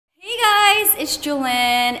it's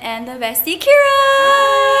Jewelyn and the bestie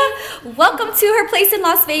Kirra. Welcome to her place in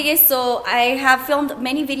Las Vegas. So I have filmed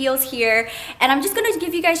many videos here and I'm just going to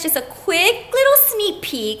give you guys just a quick little sneak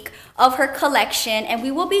peek of her collection, and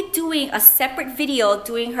we will be doing a separate video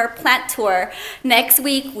doing her plant tour next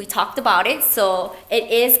week. We talked about it, so it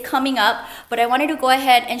is coming up, but I wanted to go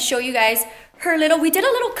ahead and show you guys her we did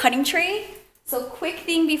a little cutting tray. So quick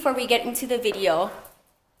thing before we get into the video.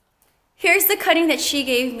 Here's the cutting that she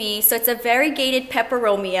gave me. So it's a variegated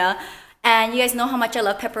peperomia. And you guys know how much I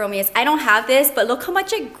love peperomias. I don't have this, but look how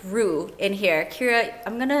much it grew in here. Kirra,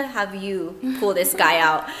 I'm gonna have you pull this guy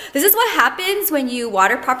out. This is what happens when you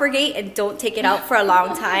water propagate and don't take it out for a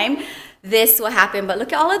long time. This will happen, but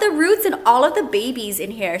look at all of the roots and all of the babies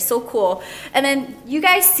in here. So cool. And then you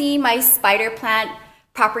guys see my spider plant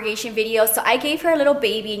propagation video. So I gave her a little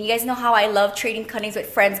baby, and you guys know how I love trading cuttings with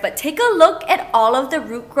friends, but take a look at all of the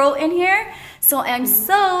root growth in here. So I'm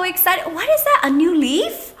so excited. What is that? A new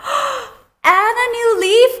leaf? And a new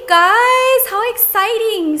leaf, guys. How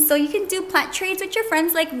exciting. So you can do plant trades with your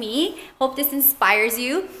friends like me. Hope this inspires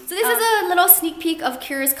you. So this is a little sneak peek of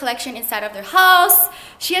Kirra's collection inside of their house.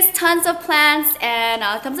 She has tons of plants, and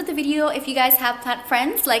thumbs up the video if you guys have plant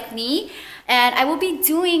friends like me. And I will be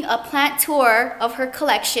doing a plant tour of her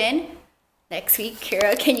collection next week.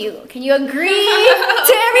 Kirra, can you agree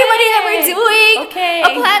to everybody that we're doing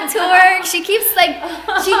a plant tour? She keeps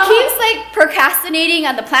like procrastinating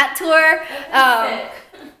on the plant tour.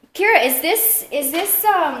 Kirra, is this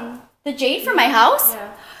the jade from my house?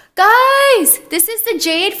 Yeah. Guys, this is the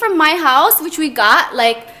jade from my house, which we got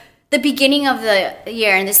like the beginning of the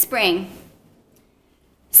year in the spring.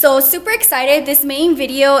 So super excited. This main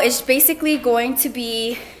video is basically going to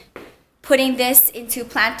be putting this into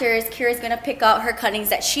planters. Kirra's gonna pick out her cuttings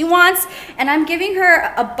that she wants, and I'm giving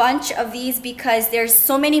her a bunch of these because there's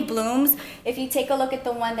so many blooms. If you take a look at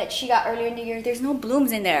the one that she got earlier in the year, there's no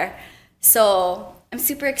blooms in there. So I'm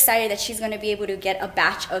super excited that she's gonna be able to get a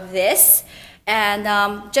batch of this.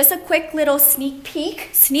 And just a quick little sneak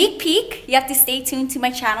peek. You have to stay tuned to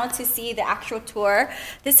my channel to see the actual tour.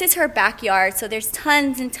 This is her backyard. So there's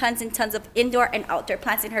tons and tons and tons of indoor and outdoor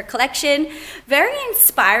plants in her collection. Very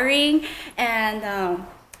inspiring. And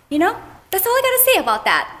you know, that's all I gotta say about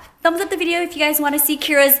that. Thumbs up the video if you guys want to see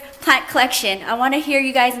Kirra's plant collection. I want to hear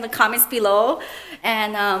you guys in the comments below.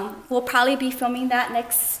 And we'll probably be filming that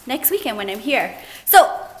next weekend when I'm here. So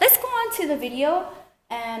let's go on to the video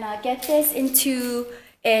and get this into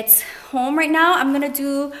its home right now. I'm gonna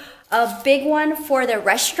do a big one for the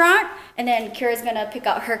restaurant, and then Kirra's gonna pick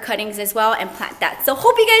out her cuttings as well and plant that. So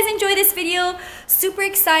hope you guys enjoy this video. Super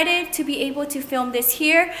excited to be able to film this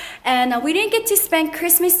here. And we didn't get to spend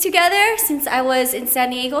Christmas together since I was in San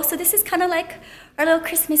Diego, so this is kind of like our little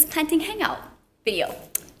Christmas planting hangout video.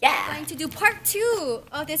 Yeah. I'm going to do part 2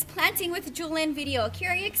 of this planting with Jewelyn video.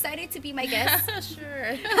 Kirra, are you excited to be my guest?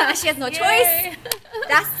 Sure. She has no choice.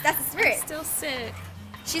 That's the spirit. I'm still sick.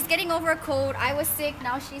 She's getting over a cold. I was sick,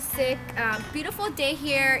 now she's sick. Beautiful day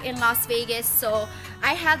here in Las Vegas. So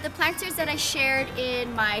I have the planters that I shared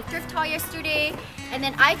in my thrift haul yesterday, and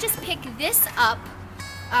then I just picked this up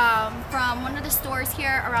from one of the stores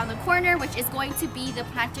here around the corner, which is going to be the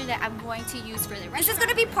planter that I'm going to use for the restaurant. This is going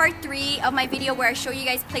to be part 3 of my video where I show you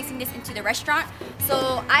guys placing this into the restaurant.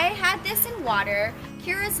 So I had this in water.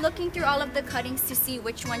 Kirra's looking through all of the cuttings to see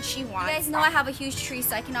which one she wants. You guys know I have a huge tree,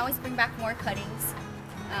 so I can always bring back more cuttings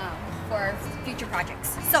for future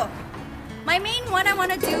projects. So my main one I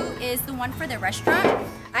want to do is the one for the restaurant.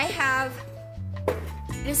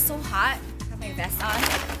 It is so hot. I have my vest on.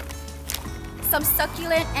 Some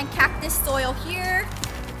succulent and cactus soil here.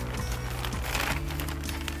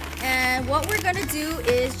 And what we're gonna do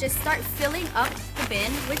is just start filling up the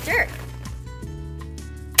bin with dirt.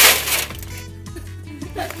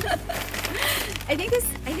 I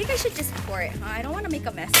think I should just pour it, huh? I don't want to make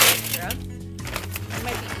a mess of it, It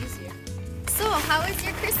might be easier. So, how was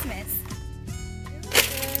your Christmas? It was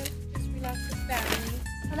good. Just relax with family.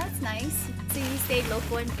 Oh, that's nice. So you stayed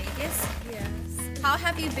local in Vegas? Yes. How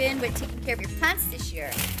have you been with taking care of your plants this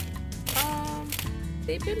year?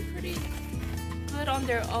 They've been pretty good on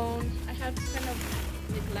their own. I have kind of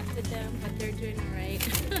neglected them, but they're doing alright.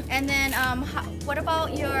 And then, what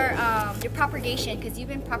about your propagation? Because you've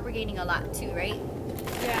been propagating a lot too, right?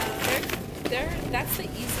 Yeah, that's the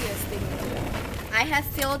easiest thing to do. I have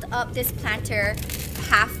filled up this planter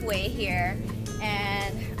halfway here,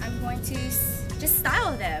 and I'm going to just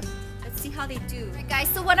style them. Let's see how they do. Alright guys,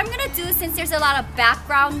 so what I'm gonna do, since there's a lot of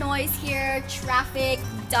background noise here, traffic,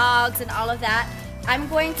 dogs, and all of that, I'm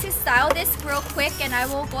going to style this real quick, and I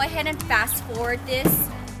will go ahead and fast forward this,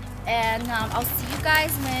 and I'll see you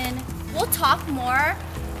guys when we'll talk more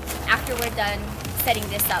after we're done setting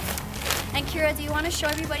this up. And Kirra, do you want to show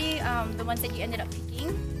everybody the ones that you ended up picking?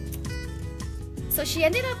 So she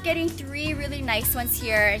ended up getting 3 really nice ones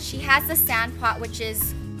here. And she has the sand pot, which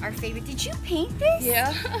is our favorite. Did you paint this?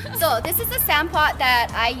 Yeah. So this is the sand pot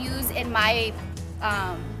that I use in my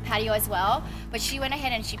patio as well. But she went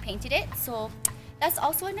ahead and she painted it. So that's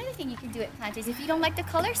also another thing you can do at planters. If you don't like the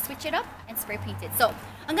color, switch it up and spray paint it. So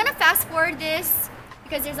I'm gonna fast forward this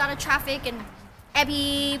because there's a lot of traffic and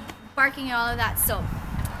Abby barking and all of that. So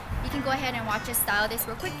you can go ahead and watch us style this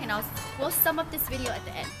real quick, and we'll sum up this video at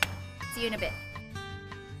the end. See you in a bit.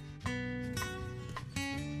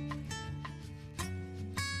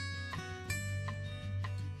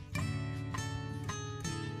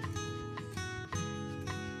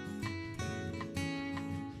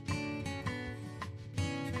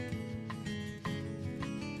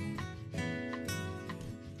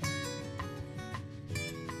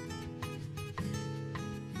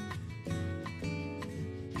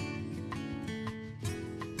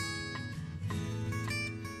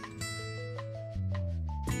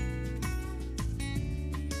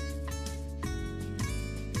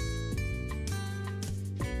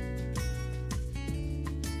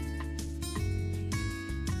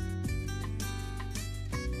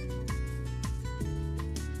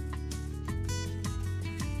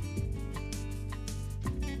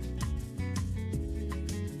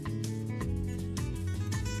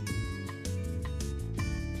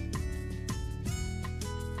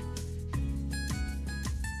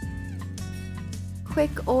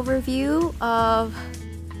 Quick overview of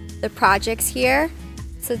the projects here.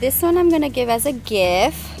 So this one I'm gonna give as a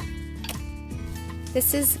gift.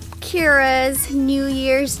 This is Kirra's New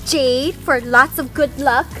Year's jade for lots of good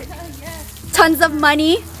luck. Yes. Tons of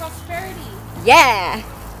money. Prosperity. Yeah.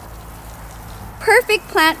 Perfect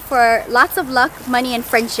plant for lots of luck, money, and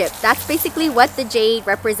friendship. That's basically what the jade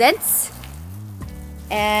represents.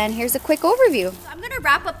 And here's a quick overview. I'm gonna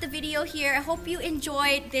wrap up the video here. I hope you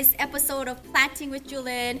enjoyed this episode of Planting with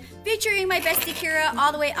Jewelyn, featuring my bestie Kirra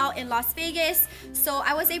all the way out in Las Vegas. So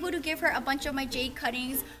I was able to give her a bunch of my jade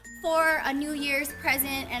cuttings for a New Year's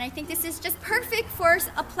present, and I think this is just perfect for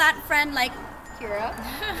a plant friend like Kirra.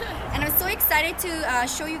 And I'm so excited to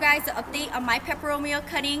show you guys the update on my peperomia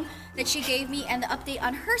cutting that she gave me and the update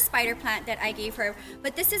on her spider plant that I gave her.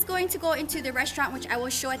 But this is going to go into the restaurant, which I will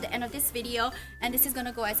show at the end of this video, and this is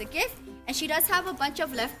gonna go as a gift. And she does have a bunch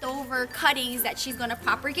of leftover cuttings that she's gonna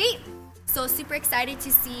propagate. So super excited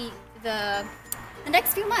to see the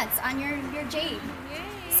next few months on your jade. Yay.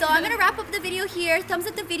 So I'm gonna wrap up the video here. Thumbs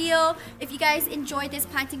up the video if you guys enjoyed this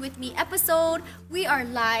Planting with Me episode. We are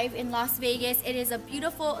live in Las Vegas. It is a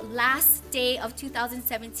beautiful last day of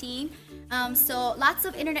 2017. So lots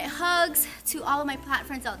of internet hugs to all of my plant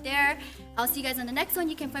friends out there. I'll see you guys on the next one.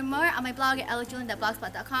 You can find more on my blog at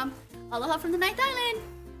ilovejewelyn.blogspot.com. Aloha from the Ninth Island.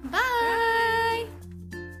 Bye.